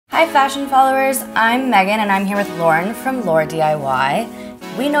Hi fashion followers, I'm Megan and I'm here with Lauren from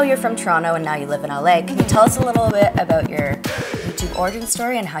LaurDIY. We know you're from Toronto and now you live in LA. Can you tell us a little bit about your YouTube origin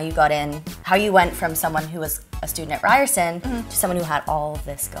story and how you got in, how you went from someone who was a student at Ryerson to someone who had all of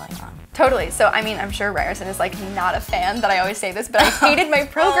this going on? Totally. So, I mean, I'm sure Ryerson is like not a fan that I always say this, but I hated my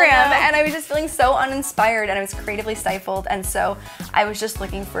program and I was just feeling so uninspired and I was creatively stifled. And so I was just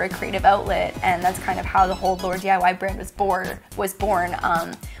looking for a creative outlet, and that's kind of how the whole LaurDIY brand was born.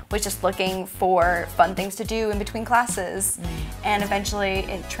 Was just looking for fun things to do in between classes. And eventually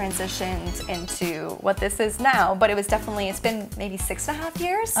it transitioned into what this is now, but it's been maybe 6.5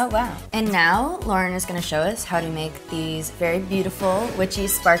 years. Oh wow. And now Lauren is gonna show us how to make these very beautiful, witchy,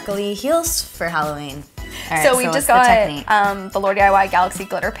 sparkly heels for Halloween. Right, so we just got the LaurDIY Galaxy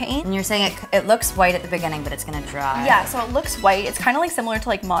Glitter Paint. And you're saying it looks white at the beginning, but it's gonna dry. Yeah, so it looks white. It's kind of like similar to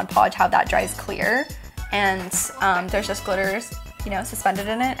like Mod Podge, how that dries clear. And there's just glitters, you know, suspended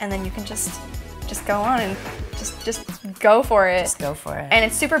in it, and then you can just go on and just go for it. Just go for it. And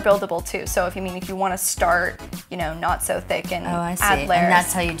it's super buildable too. So if you want to start, you know, not so thick and add layers. And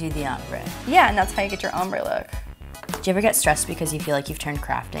that's how you do the ombre. Yeah, and that's how you get your ombre look. Do you ever get stressed because you feel like you've turned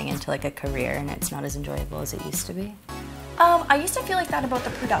crafting into like a career and it's not as enjoyable as it used to be? I used to feel like that about the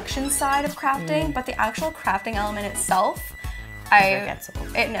production side of crafting, but the actual crafting element itself,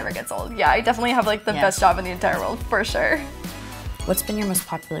 it never gets old. Yeah, I definitely have like the best job in the entire world, for sure. What's been your most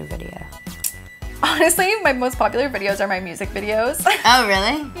popular video? Honestly, my most popular videos are my music videos. Oh,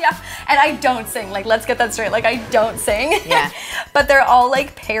 really? Yeah, and I don't sing. Like, let's get that straight. Like, I don't sing. Yeah. But they're all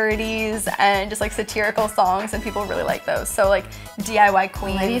like parodies and just like satirical songs, and people really like those. So like DIY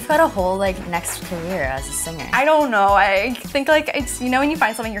Queen. Maybe you've got a whole like next career as a singer. I don't know. I think like it's, you know, when you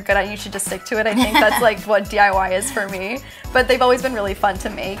find something you're good at, you should just stick to it. I think that's like what DIY is for me. But they've always been really fun to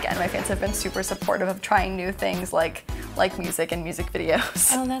make, and my fans have been super supportive of trying new things like music and music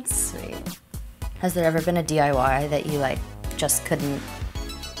videos. Oh, that's sweet. Has there ever been a DIY that you like just couldn't,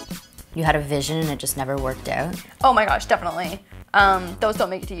 you had a vision and it just never worked out? Oh my gosh, definitely. Those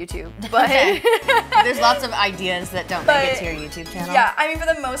don't make it to YouTube, but there's lots of ideas that don't make it to your YouTube channel. Yeah, I mean,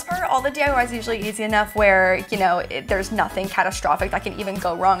 for the most part, all the DIYs are usually easy enough where, you know, there's nothing catastrophic that can even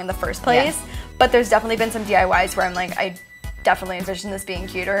go wrong in the first place. Yeah. But there's definitely been some DIYs where I'm like, I definitely envisioned this being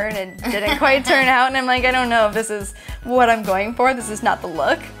cuter and it didn't quite turn out, and I'm like, I don't know if this is what I'm going for. This is not the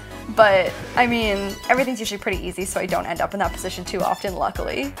look. But, I mean, everything's usually pretty easy, so I don't end up in that position too often,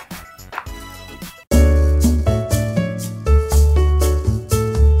 luckily.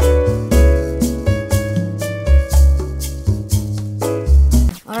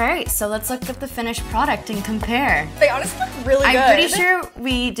 Alright, so let's look at the finished product and compare. They honestly look really good. I'm pretty sure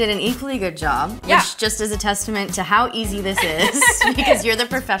we did an equally good job, which just is a testament to how easy this is, because you're the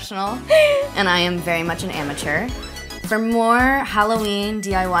professional and I am very much an amateur. For more Halloween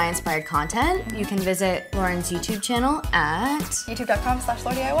DIY-inspired content, you can visit Lauren's YouTube channel at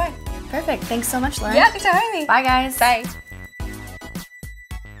youtube.com/LaurDIY. Perfect. Thanks so much, Lauren. Yeah, thanks for having me. Bye, guys. Bye.